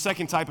said there's a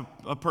second type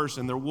of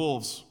person. They're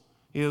wolves.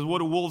 He says, what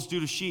do wolves do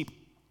to sheep?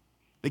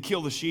 They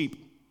kill the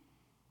sheep.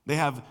 They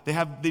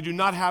do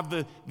not have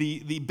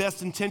the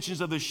best intentions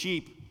of the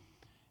sheep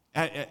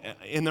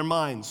in their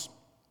minds.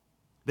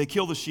 They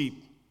kill the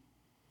sheep.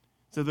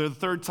 So they're the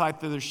third type,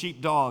 they're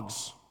sheep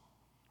dogs.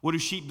 What do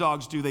sheep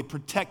dogs do? They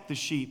protect the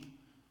sheep.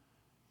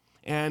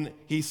 And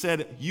he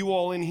said, you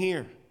all in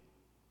here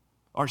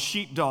are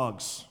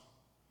sheepdogs,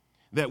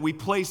 that we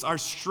place our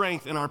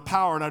strength and our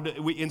power, and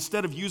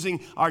instead of using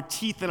our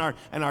teeth and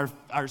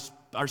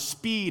our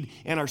speed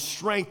and our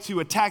strength to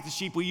attack the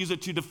sheep, we use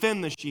it to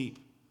defend the sheep.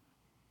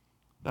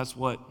 That's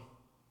what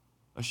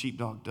a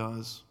sheepdog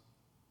does.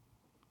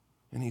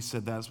 And he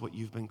said, that's what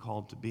you've been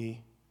called to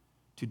be,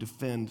 to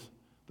defend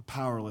the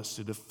powerless,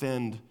 to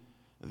defend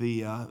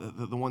the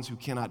ones who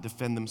cannot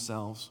defend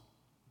themselves.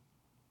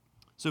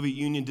 Soviet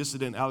Union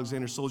dissident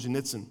Alexander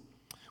Solzhenitsyn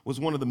was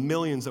one of the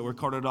millions that were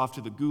carted off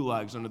to the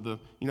gulags under the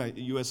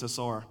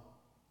USSR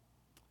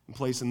and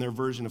placed in their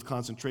version of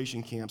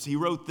concentration camps. He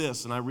wrote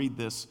this, and I read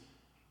this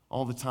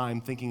all the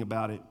time thinking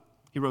about it.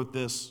 He wrote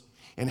this,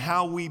 and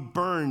how we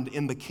burned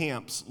in the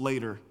camps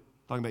later,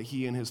 talking about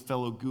he and his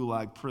fellow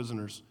gulag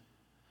prisoners.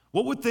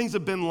 What would things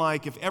have been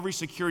like if every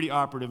security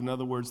operative, in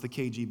other words, the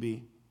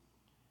KGB,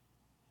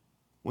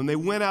 when they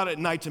went out at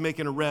night to make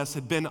an arrest,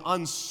 had been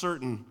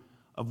uncertain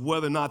of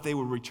whether or not they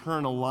would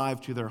return alive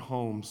to their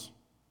homes?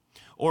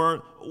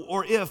 Or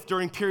if,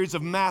 during periods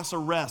of mass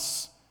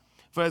arrests,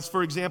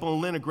 for example,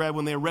 in Leningrad,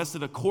 when they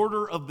arrested a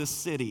quarter of the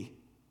city,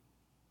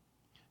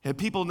 had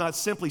people not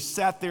simply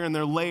sat there in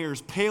their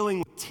layers, paling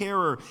with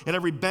terror at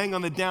every bang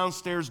on the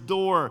downstairs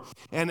door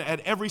and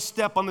at every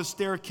step on the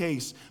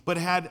staircase, but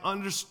had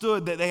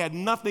understood that they had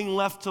nothing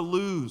left to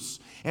lose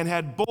and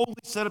had boldly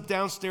set up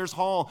downstairs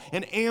hall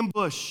an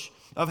ambush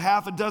of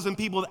half a dozen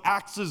people with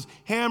axes,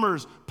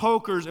 hammers,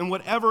 pokers, and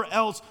whatever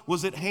else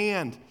was at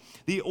hand.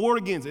 The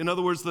organs, in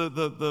other words, the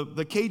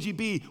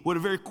KGB would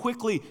have very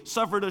quickly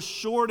suffered a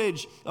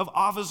shortage of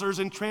officers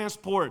in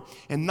transport.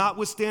 And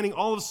notwithstanding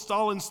all of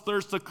Stalin's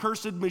thirst, the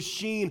cursed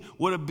machine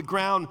would have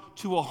ground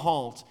to a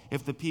halt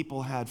if the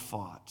people had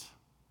fought.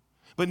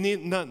 But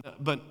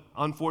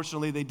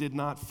unfortunately, they did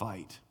not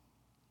fight.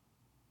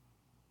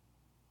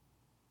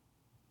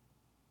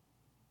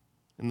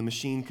 And the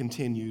machine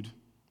continued.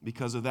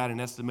 Because of that, an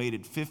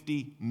estimated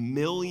 50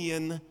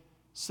 million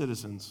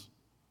citizens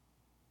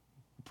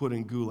put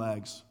in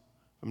gulags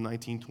from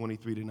 1923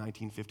 to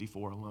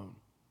 1954 alone.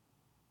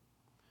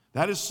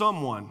 That is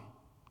someone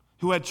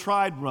who had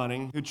tried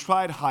running, who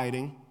tried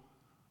hiding,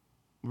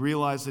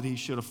 realized that he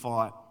should have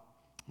fought.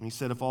 And he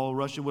said if all of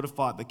Russia would have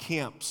fought, the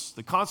camps,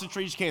 the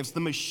concentration camps, the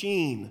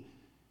machine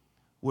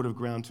would have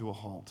ground to a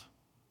halt.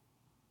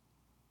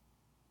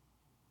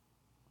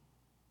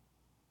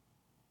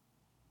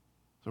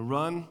 So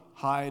run,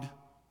 hide,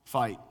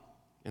 fight,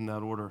 in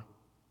that order,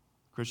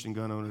 Christian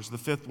gun owners. The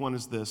fifth one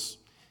is this,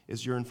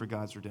 is yearn for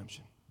God's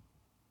redemption.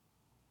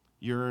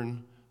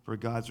 Yearn for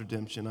God's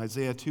redemption.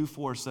 Isaiah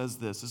 2:4 says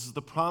this is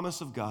the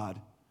promise of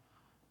God.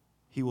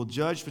 He will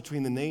judge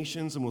between the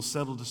nations and will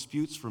settle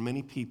disputes for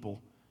many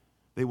people.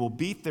 They will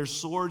beat their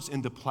swords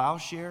into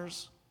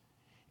plowshares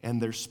and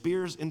their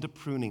spears into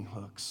pruning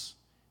hooks.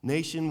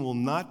 Nation will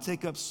not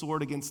take up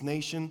sword against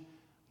nation,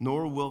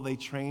 nor will they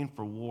train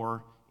for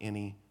war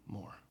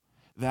anymore.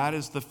 That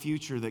is the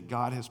future that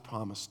God has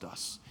promised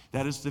us.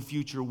 That is the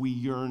future we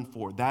yearn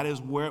for. That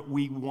is where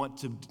we want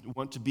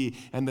to be.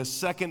 And the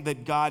second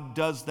that God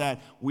does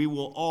that, we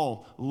will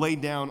all lay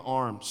down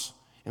arms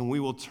and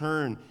we will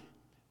turn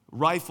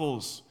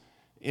rifles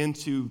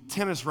into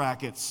tennis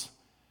rackets,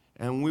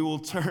 and we will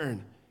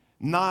turn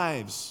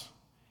knives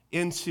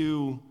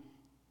into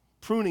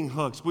pruning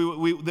hooks.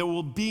 There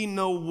will be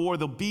no war.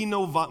 There'll be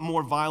no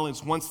more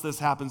violence once this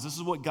happens. This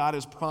is what God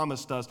has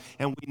promised us,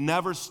 and we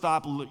never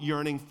stop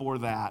yearning for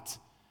that.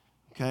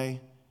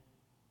 Okay?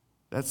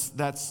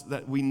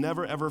 That we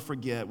never ever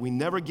forget. We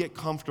never get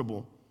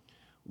comfortable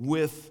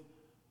with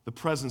the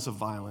presence of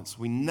violence.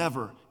 We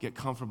never get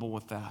comfortable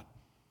with that.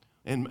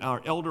 In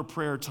our elder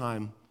prayer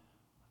time,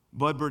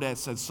 Bud Burdett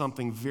said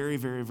something very,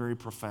 very, very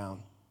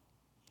profound.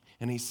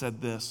 And he said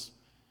this.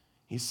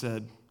 He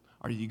said,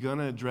 are you going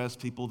to address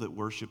people that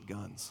worship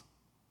guns?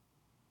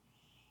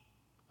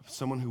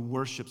 Someone who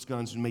worships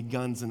guns, who made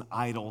guns an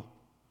idol.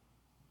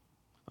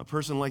 A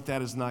person like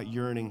that is not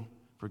yearning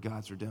for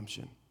God's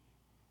redemption.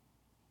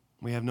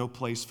 We have no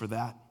place for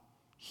that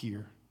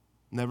here.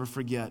 Never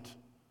forget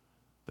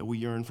that we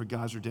yearn for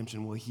God's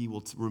redemption. Well, He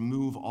will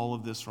remove all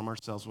of this from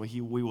ourselves.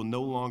 We will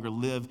no longer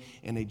live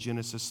in a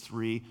Genesis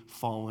 3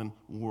 fallen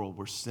world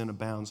where sin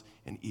abounds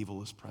and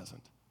evil is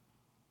present.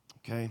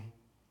 Okay?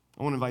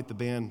 I want to invite the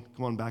band,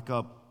 come on back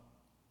up.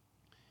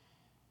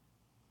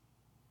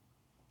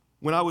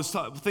 When I was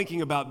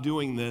thinking about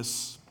doing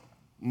this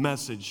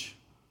message,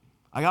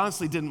 I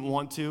honestly didn't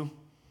want to,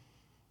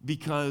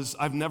 because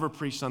I've never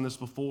preached on this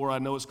before. I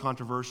know it's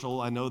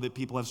controversial. I know that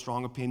people have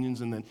strong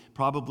opinions, and that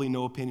probably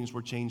no opinions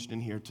were changed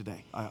in here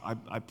today.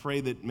 I pray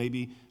that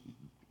maybe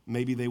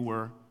they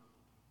were.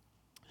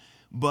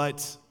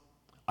 But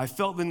I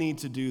felt the need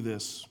to do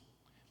this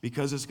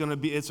because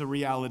it's a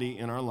reality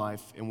in our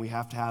life, and we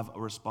have to have a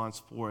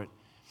response for it.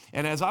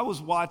 And as I was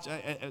watching,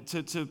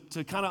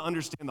 to kind of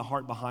understand the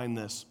heart behind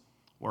this,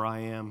 where I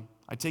am,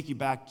 I take you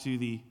back to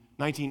the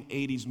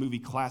 1980s movie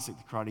classic,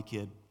 The Karate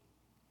Kid.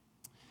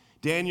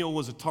 Daniel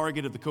was a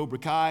target of the Cobra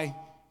Kai,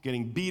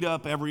 getting beat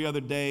up every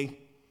other day.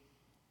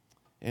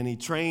 and he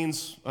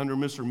trains under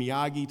Mr.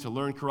 Miyagi to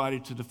learn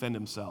karate to defend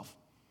himself.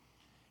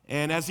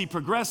 And as he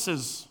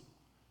progresses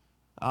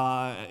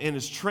in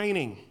his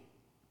training,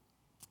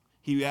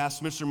 he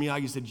asked Mr.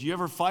 Miyagi, he said, "Did you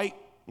ever fight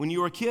when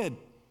you were a kid?"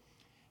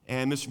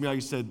 And Mr.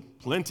 Miyagi said,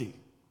 "Plenty."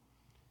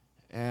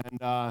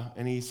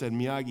 And he said,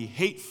 "Miyagi,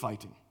 hate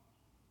fighting."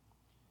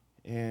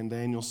 And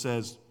Daniel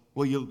says,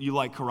 "Well, you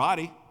like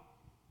karate?"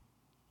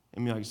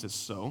 And Miyagi says,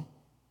 "So?"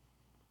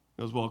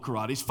 He goes, "Well,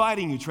 karate's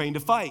fighting. You train to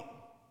fight."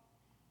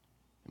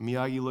 And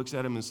Miyagi looks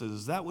at him and says,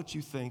 "Is that what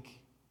you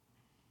think?"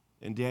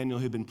 And Daniel,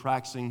 who'd been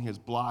practicing his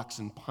blocks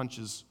and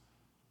punches,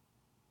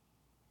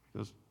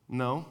 goes,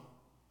 "No."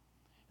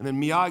 And then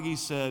Miyagi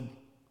said,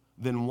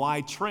 "Then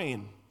why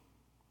train?"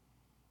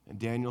 And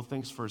Daniel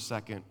thinks for a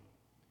second,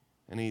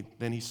 and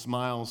then he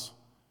smiles.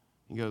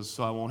 He goes,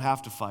 "So I won't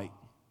have to fight."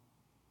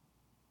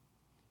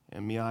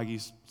 And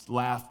Miyagi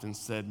laughed and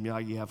said,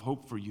 "Miyagi, I have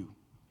hope for you."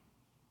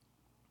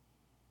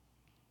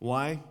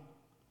 Why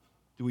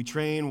do we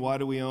train? Why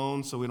do we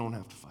own? So we don't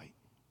have to fight.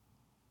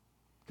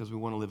 Because we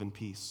want to live in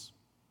peace.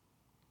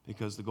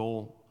 Because the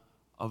goal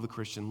of the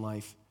Christian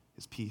life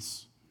is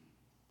peace.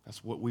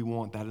 That's what we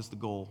want. That is the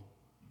goal.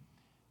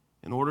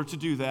 In order to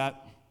do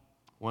that,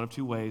 one of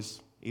two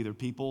ways. Either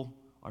people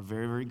are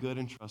very, very good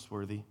and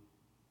trustworthy,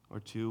 or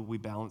two, we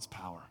balance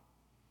power.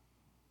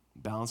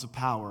 Balance of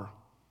power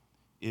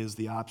is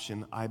the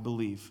option, I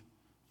believe,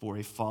 for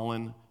a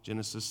fallen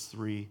Genesis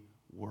 3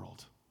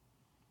 world.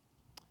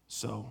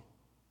 So,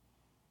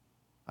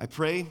 I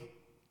pray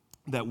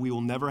that we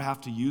will never have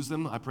to use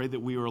them. I pray that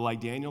we are like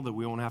Daniel, that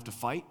we won't have to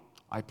fight.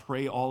 I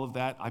pray all of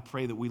that. I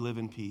pray that we live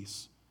in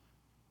peace.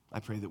 I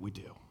pray that we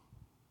do.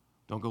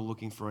 Don't go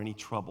looking for any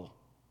trouble.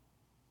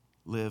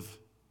 Live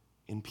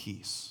in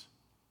peace.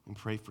 And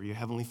pray for you.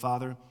 Heavenly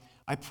Father,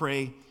 I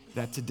pray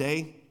that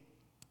today,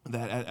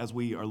 that as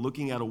we are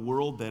looking at a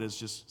world that is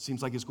just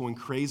seems like it's going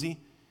crazy,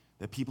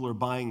 that people are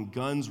buying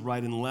guns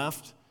right and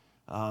left,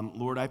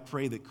 Lord, I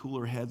pray that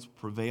cooler heads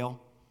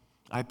prevail.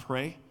 I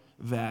pray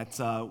that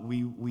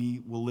we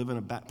will live in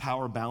a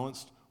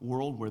power-balanced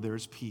world where there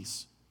is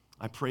peace.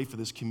 I pray for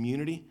this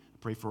community. I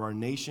pray for our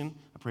nation.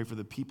 I pray for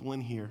the people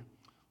in here.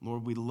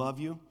 Lord, we love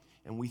you,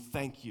 and we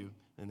thank you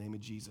in the name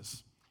of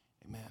Jesus.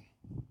 Amen.